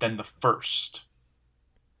lower than the first.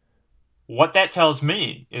 What that tells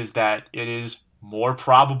me is that it is more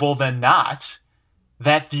probable than not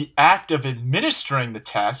that the act of administering the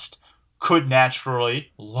test could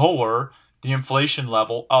naturally lower the inflation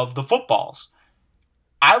level of the footballs.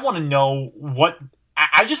 I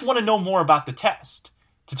just want to know more about the test,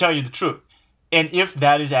 to tell you the truth, and if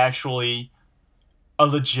that is actually a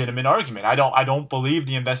legitimate argument. I don't believe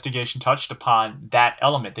the investigation touched upon that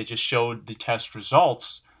element. They just showed the test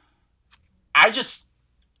results.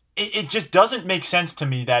 It just doesn't make sense to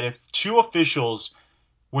me that if two officials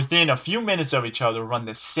within a few minutes of each other run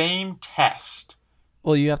the same test,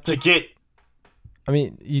 well, you have to get. I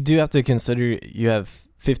mean, you do have to consider you have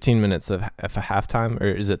 15 minutes of a halftime, or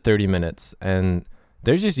is it 30 minutes? And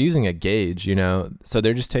they're just using a gauge, so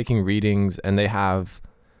they're just taking readings, and they have,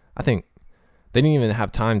 I think, they didn't even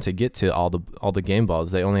have time to get to all the game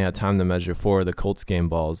balls. They only had time to measure 4 of the Colts game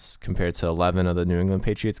balls compared to 11 of the New England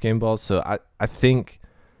Patriots game balls. So I think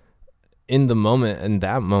in that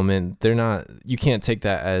moment, you can't take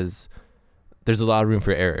that as there's a lot of room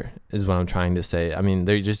for error, is what I'm trying to say. I mean,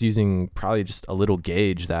 they're just using probably just a little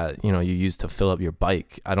gauge that, you use to fill up your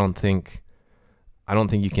bike. I don't think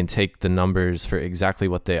you can take the numbers for exactly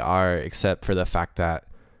what they are, except for the fact that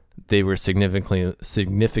they were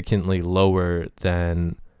significantly lower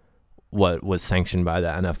than what was sanctioned by the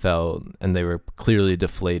NFL, and they were clearly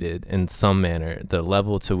deflated in some manner. The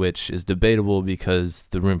level to which is debatable because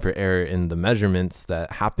the room for error in the measurements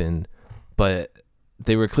that happened, but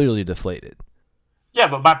they were clearly deflated. Yeah,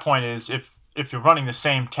 but my point is, if if you're running the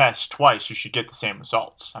same test twice, you should get the same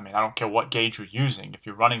results. I mean, I don't care what gauge you're using. If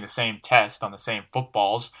you're running the same test on the same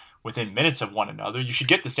footballs within minutes of one another, you should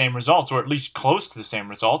get the same results, or at least close to the same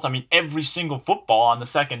results. I mean, every single football on the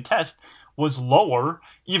second test was lower,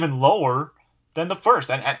 even lower than the first.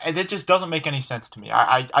 And it just doesn't make any sense to me.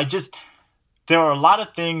 I just, there are a lot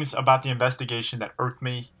of things about the investigation that irk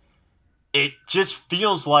me. It just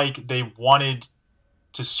feels like they wanted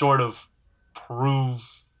to sort of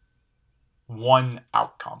prove one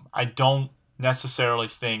outcome. I don't necessarily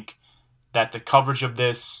think that the coverage of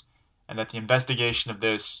this and that the investigation of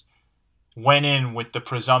this went in with the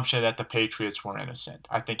presumption that the Patriots were innocent.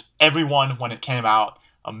 I think everyone, when it came out,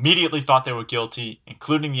 immediately thought they were guilty,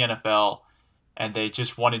 including the NFL, and they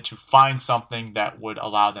just wanted to find something that would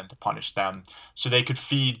allow them to punish them so they could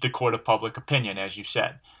feed the court of public opinion, as you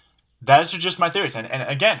said. Those are just my theories. And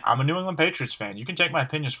again, I'm a New England Patriots fan. You can take my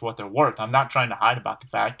opinions for what they're worth. I'm not trying to hide about the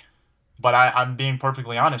fact, but I'm being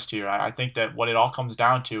perfectly honest here. I think that what it all comes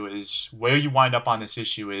down to is where you wind up on this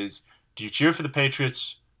issue is, do you cheer for the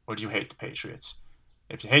Patriots or do you hate the Patriots?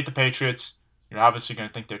 If you hate the Patriots, you're obviously going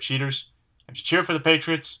to think they're cheaters. If you cheer for the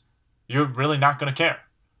Patriots, you're really not going to care.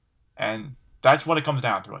 And that's what it comes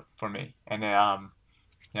down to it for me. And,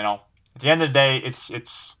 you know, at the end of the day,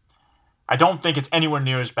 it's I don't think it's anywhere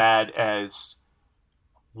near as bad as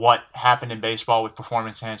what happened in baseball with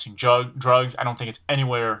performance-enhancing drugs. I don't think it's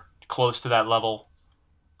anywhere close to that level.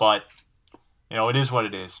 But, you know, it is what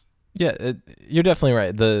it is. Yeah, you're definitely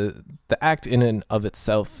right. The act in and of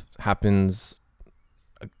itself happens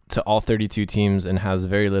to all 32 teams and has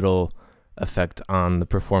very little effect on the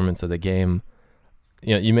performance of the game.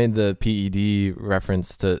 You know, you made the PED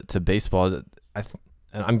reference to baseball. And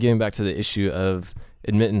I'm getting back to the issue of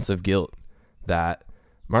admittance of guilt, that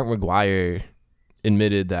Mark McGwire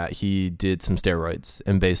admitted that he did some steroids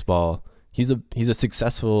in baseball. He's a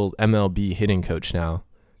successful MLB hitting coach now.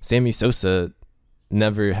 Sammy Sosa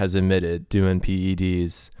never has admitted doing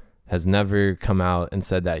PEDs, has never come out and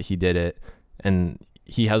said that he did it, and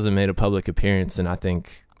he hasn't made a public appearance in, I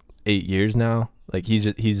think, 8 years now. Like, he's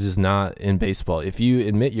just not in baseball. If you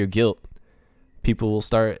admit your guilt, people will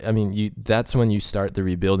start. I mean, that's when you start the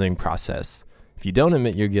rebuilding process. If you don't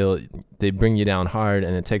admit your guilt, they bring you down hard,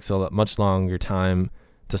 and it takes a much longer time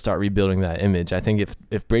to start rebuilding that image. I think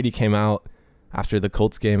if Brady came out after the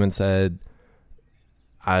Colts game and said,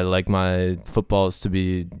 I like my footballs to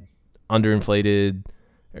be underinflated,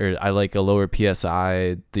 or I like a lower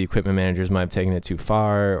PSI, the equipment managers might have taken it too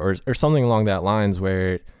far, or something along that lines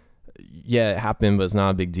where, yeah, it happened, but it's not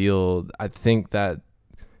a big deal. I think that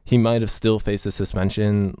he might have still faced a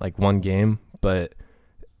suspension, like one game, but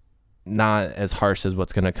not as harsh as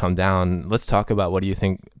what's going to come down. Let's talk about what do you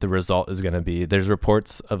think the result is going to be. There's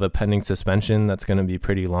reports of a pending suspension that's going to be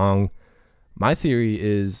pretty long. My theory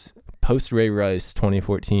is post Ray Rice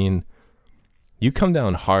 2014, you come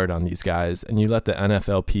down hard on these guys and you let the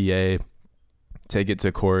NFLPA take it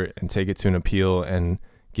to court and take it to an appeal and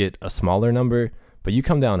get a smaller number, but you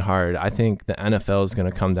come down hard. I think the NFL is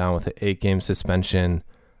going to come down with an 8-game suspension.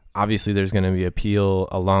 Obviously, there's going to be appeal,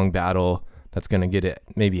 a long battle that's going to get it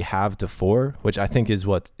maybe halved to 4, which I think is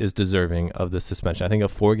what is deserving of the suspension. I think a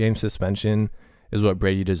 4-game suspension is what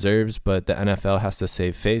Brady deserves, but the NFL has to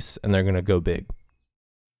save face, and they're going to go big.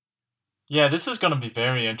 Yeah, this is going to be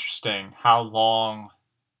very interesting how long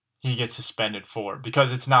he gets suspended for,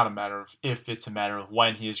 because it's not a matter of if, it's a matter of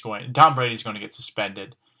when he is going. Tom Brady's going to get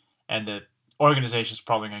suspended, and the organization's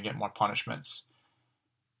probably going to get more punishments.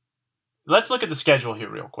 Let's look at the schedule here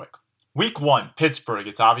real quick. Week 1, Pittsburgh.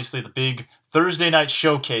 It's obviously the big Thursday night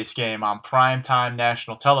showcase game on primetime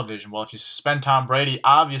national television. Well, if you suspend Tom Brady,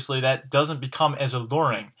 obviously that doesn't become as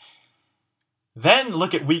alluring. Then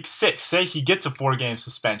look at week 6. Say he gets a 4-game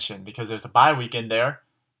suspension because there's a bye week in there.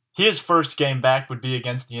 His first game back would be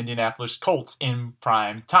against the Indianapolis Colts in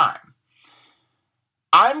prime time.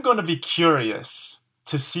 I'm going to be curious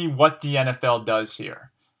to see what the NFL does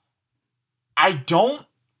here. I don't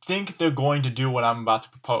think they're going to do what I'm about to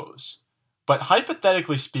propose. But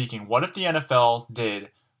hypothetically speaking, what if the NFL did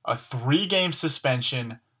a 3-game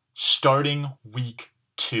suspension starting week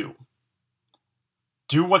 2?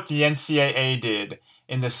 Do what the NCAA did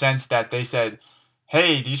in the sense that they said,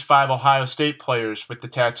 hey, these 5 Ohio State players with the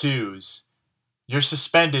tattoos, you're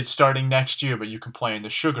suspended starting next year, but you can play in the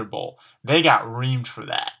Sugar Bowl. They got reamed for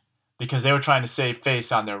that because they were trying to save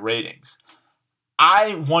face on their ratings.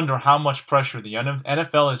 I wonder how much pressure the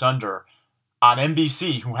NFL is under on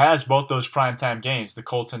NBC, who has both those primetime games, the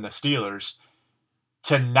Colts and the Steelers,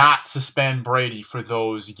 to not suspend Brady for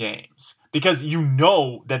those games. Because you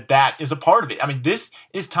know that is a part of it. I mean, this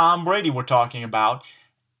is Tom Brady we're talking about.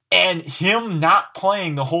 And him not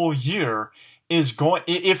playing the whole year is going,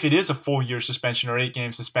 if it is a full year suspension or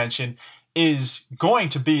 8-game suspension, is going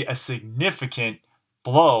to be a significant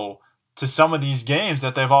blow to some of these games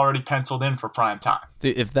that they've already penciled in for prime time.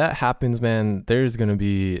 Dude, if that happens, man, there's going to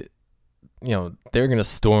be, they're going to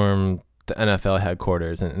storm the NFL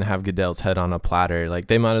headquarters and have Goodell's head on a platter. Like,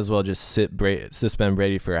 they might as well just suspend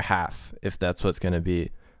Brady for a half if that's what's going to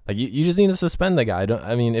be. Like, you just need to suspend the guy.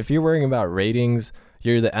 If you're worrying about ratings,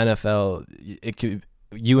 you're the NFL.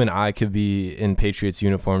 You and I could be in Patriots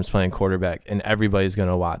uniforms playing quarterback, and everybody's going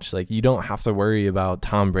to watch. Like, you don't have to worry about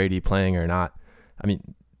Tom Brady playing or not. I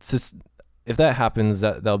mean, if that happens,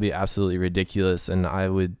 that'll be absolutely ridiculous, and I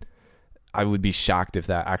would be shocked if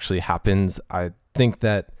that actually happens. I think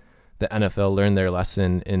that the NFL learned their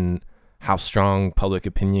lesson in how strong public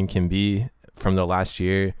opinion can be from the last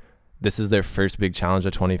year. This is their first big challenge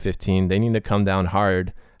of 2015. They need to come down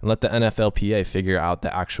hard and let the NFLPA figure out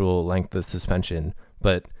the actual length of suspension.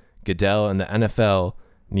 But Goodell and the NFL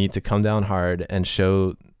need to come down hard and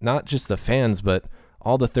show not just the fans, but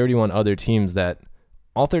all 31 other teams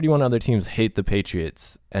hate the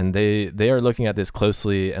Patriots, and they are looking at this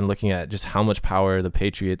closely and looking at just how much power the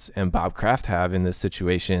Patriots and Bob Kraft have in this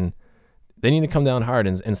situation. They need to come down hard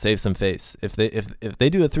and save some face. If they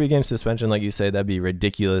do a 3-game suspension, like you say, that'd be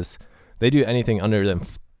ridiculous. They do anything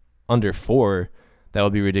under 4, that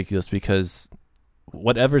would be ridiculous, because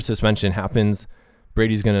whatever suspension happens,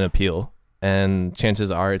 Brady's going to appeal, and chances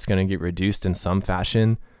are it's going to get reduced in some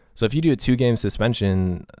fashion. So if you do a 2-game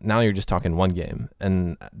suspension, now you're just talking 1 game,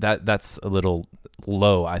 and that's a little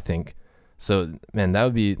low, I think. So, man, that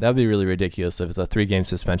would be really ridiculous if it's a 3-game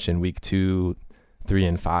suspension, week 2, 3,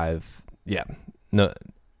 and 5. Yeah, no,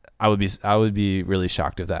 I would be really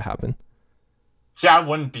shocked if that happened. See, I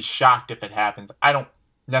wouldn't be shocked if it happens. I don't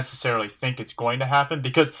necessarily think it's going to happen,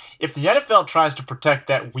 because if the NFL tries to protect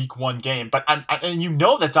that week 1 game, and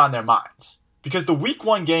that's on their minds, because the week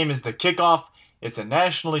 1 game is the kickoff. It's a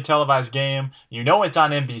nationally televised game. It's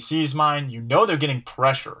on NBC's mind. They're getting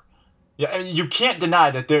pressure. Yeah, you can't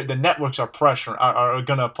deny that the networks are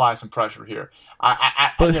going to apply some pressure here.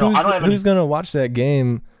 But who's going to watch that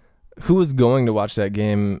game? Who is going to watch that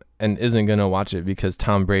game and isn't going to watch it because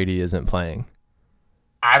Tom Brady isn't playing?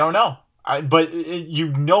 I don't know. But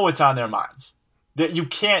it's on their minds. That you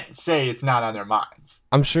can't say it's not on their minds.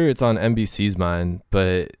 I'm sure it's on NBC's mind,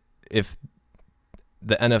 but if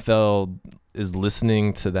the NFL is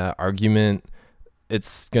listening to that argument,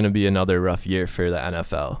 it's going to be another rough year for the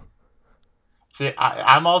NFL. See,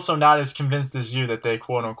 I'm also not as convinced as you that they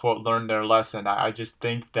quote unquote learned their lesson. I just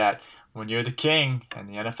think that when you're the king and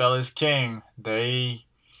the NFL is king, they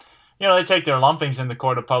take their lumpings in the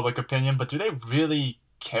court of public opinion, but do they really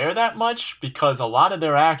care that much? Because a lot of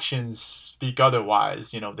their actions speak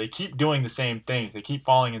otherwise. They keep doing the same things. They keep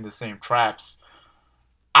falling in the same traps.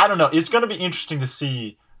 I don't know. It's going to be interesting to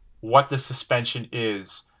see what the suspension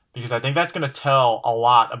is, because I think that's going to tell a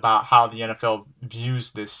lot about how the NFL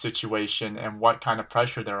views this situation and what kind of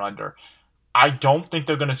pressure they're under. I don't think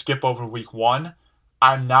they're going to skip over week 1.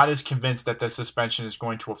 I'm not as convinced that the suspension is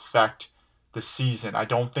going to affect the season. I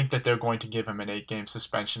don't think that they're going to give him an 8-game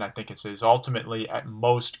suspension. I think it is ultimately at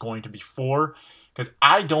most going to be 4, because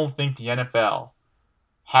I don't think the NFL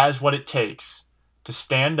has what it takes to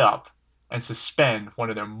stand up and suspend one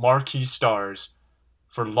of their marquee stars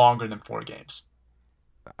for longer than 4 games.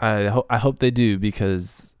 I hope they do,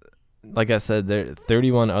 because like I said,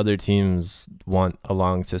 31 other teams want a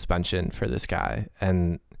long suspension for this guy,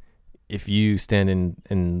 and if you stand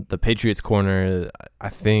in the Patriots corner, I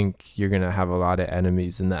think you're going to have a lot of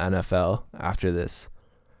enemies in the NFL after this.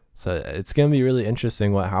 So it's going to be really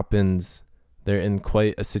interesting what happens. They're in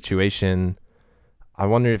quite a situation. I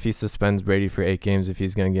wonder if he suspends Brady for 8 games, if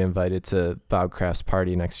he's going to get invited to Bob Kraft's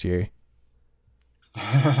party next year.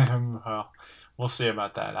 Well, we'll see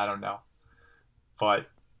about that. I don't know. But,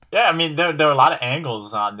 yeah, there are a lot of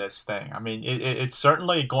angles on this thing. It's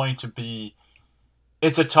certainly going to be...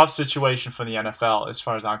 It's a tough situation for the NFL as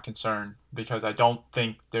far as I'm concerned, because I don't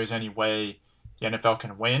think there's any way the NFL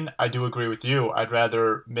can win. I do agree with you. I'd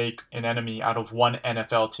rather make an enemy out of 1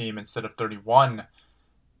 NFL team instead of 31.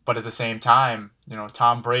 But at the same time,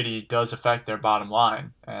 Tom Brady does affect their bottom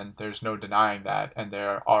line, and there's no denying that. And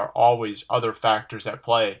there are always other factors at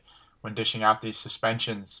play when dishing out these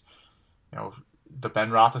suspensions. The Ben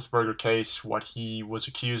Roethlisberger case, what he was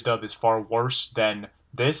accused of is far worse than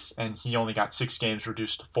this, and he only got 6 games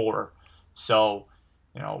reduced to 4. So,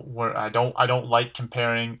 I don't like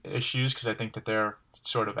comparing issues, because I think that they're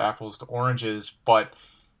sort of apples to oranges. But,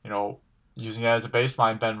 using that as a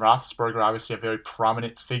baseline, Ben Roethlisberger, obviously a very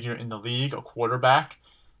prominent figure in the league, a quarterback.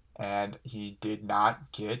 and he did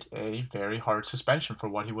not get a very hard suspension for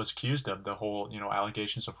what he was accused of. The whole,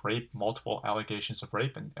 allegations of rape, multiple allegations of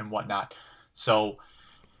rape and whatnot. So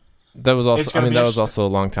that was also, it's going to be that was also a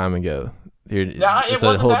long time ago. Yeah, It's it a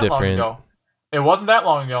wasn't whole that different. long ago. It wasn't that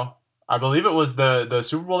long ago. I believe it was the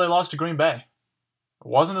Super Bowl they lost to Green Bay. It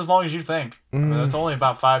wasn't as long as you think. I mean, that's only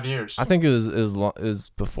about 5 years. I think it was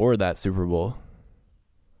before that Super Bowl.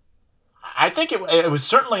 I think it was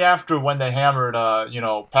certainly after when they hammered,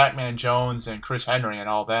 Pac-Man Jones and Chris Henry and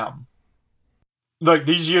all them. Look,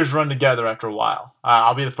 these years run together after a while.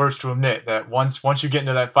 I'll be the first to admit that once you get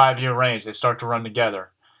into that 5-year range, they start to run together.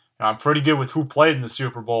 I'm pretty good with who played in the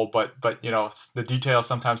Super Bowl, but the details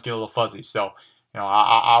sometimes get a little fuzzy. So,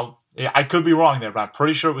 I could be wrong there, but I'm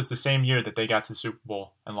pretty sure it was the same year that they got to the Super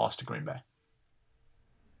Bowl and lost to Green Bay.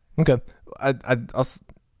 Okay,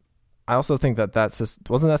 I also think that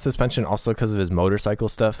wasn't that suspension also because of his motorcycle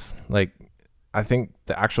stuff. Like, I think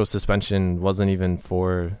the actual suspension wasn't even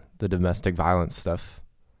for the domestic violence stuff.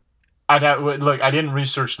 I didn't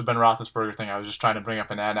research the Ben Roethlisberger thing. I was just trying to bring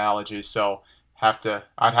up an analogy, so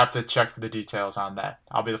I'd have to check the details on that.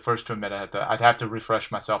 I'll be the first to admit I'd have to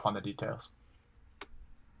refresh myself on the details.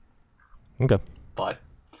 Okay. But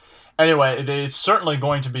anyway, it's certainly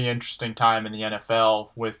going to be an interesting time in the NFL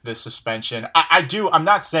with this suspension. I'm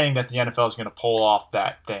not saying that the NFL is going to pull off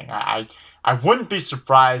that thing. I wouldn't be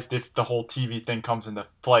surprised if the whole TV thing comes into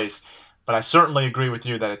place, but I certainly agree with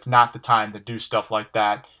you that it's not the time to do stuff like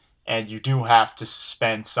that, and you do have to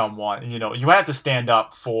suspend someone. You have to stand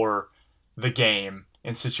up for the game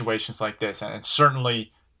in situations like this, and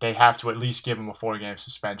certainly they have to at least give him a 4-game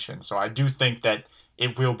suspension. So I do think that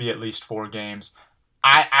it will be at least 4 games.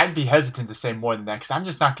 I'd be hesitant to say more than that because I'm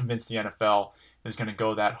just not convinced the NFL is going to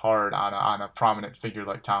go that hard on a prominent figure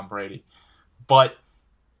like Tom Brady. But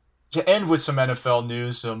to end with some NFL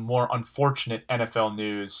news, some more unfortunate NFL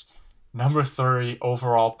news, number 3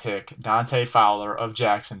 overall pick, Dante Fowler of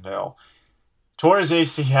Jacksonville, tore his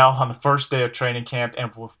ACL on the first day of training camp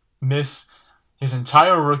and will miss his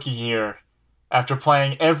entire rookie year after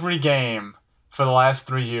playing every game for the last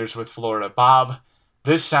 3 years with Florida. Bob,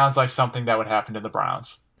 this sounds like something that would happen to the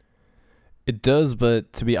Browns. It does,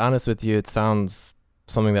 but to be honest with you, it sounds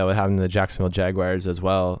something that would happen to the Jacksonville Jaguars as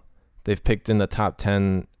well. They've picked in the top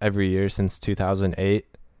 10 every year since 2008,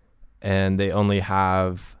 and they only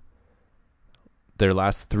have their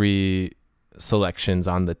last 3 selections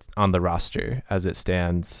on the roster as it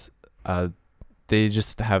stands. They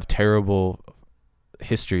just have terrible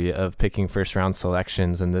history of picking first-round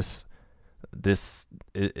selections, and this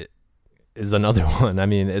is another one. I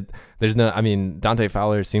mean, Dante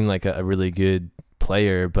Fowler seemed like a really good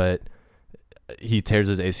player, but he tears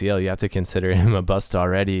his ACL. You have to consider him a bust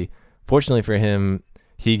already. Fortunately for him,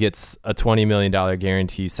 he gets a $20 million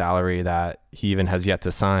guarantee salary that he even has yet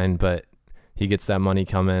to sign, but he gets that money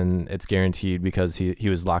coming. It's guaranteed because he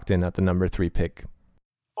was locked in at the number 3 pick.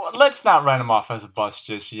 Well, let's not write him off as a bust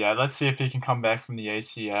just yet. Let's see if he can come back from the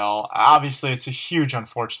ACL. Obviously, it's a huge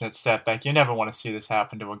unfortunate setback. You never want to see this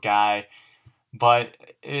happen to a guy. But,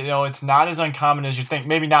 it's not as uncommon as you think.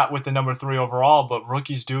 Maybe not with the number 3 overall, but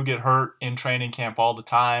rookies do get hurt in training camp all the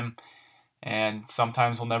time. And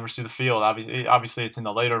sometimes we'll never see the field. Obviously, it's in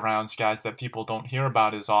the later rounds, guys, that people don't hear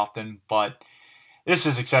about as often. But this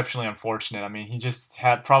is exceptionally unfortunate. I mean, he just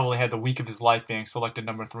probably had the week of his life being selected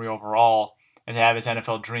number 3 overall. And to have his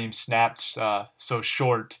NFL dream snapped so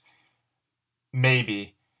short,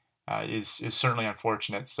 maybe, is certainly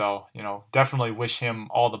unfortunate. So, definitely wish him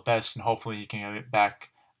all the best, and hopefully he can get back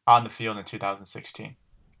on the field in 2016.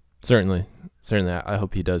 Certainly. I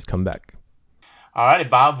hope he does come back. All righty,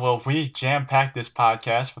 Bob. Well, we jam-packed this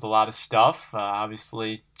podcast with a lot of stuff.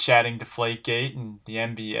 Obviously, chatting Deflategate and the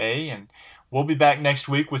NBA, and we'll be back next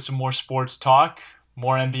week with some more sports talk,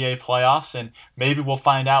 more NBA playoffs, and maybe we'll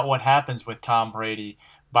find out what happens with Tom Brady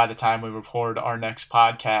by the time we record our next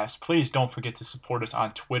podcast. Please don't forget to support us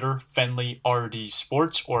on Twitter, FenleyRD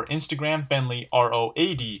Sports, or Instagram,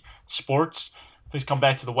 FenleyROAD Sports. Please come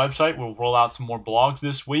back to the website. We'll roll out some more blogs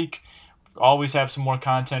this week. We always have some more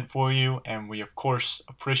content for you, and we, of course,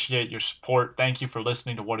 appreciate your support. Thank you for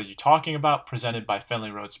listening to What Are You Talking About, presented by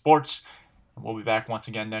Fenley Road Sports. And we'll be back once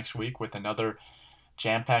again next week with another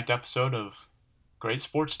jam-packed episode of great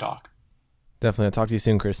sports talk. Definitely. I'll talk to you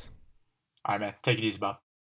soon, Chris. All right, man. Take it easy, Bob.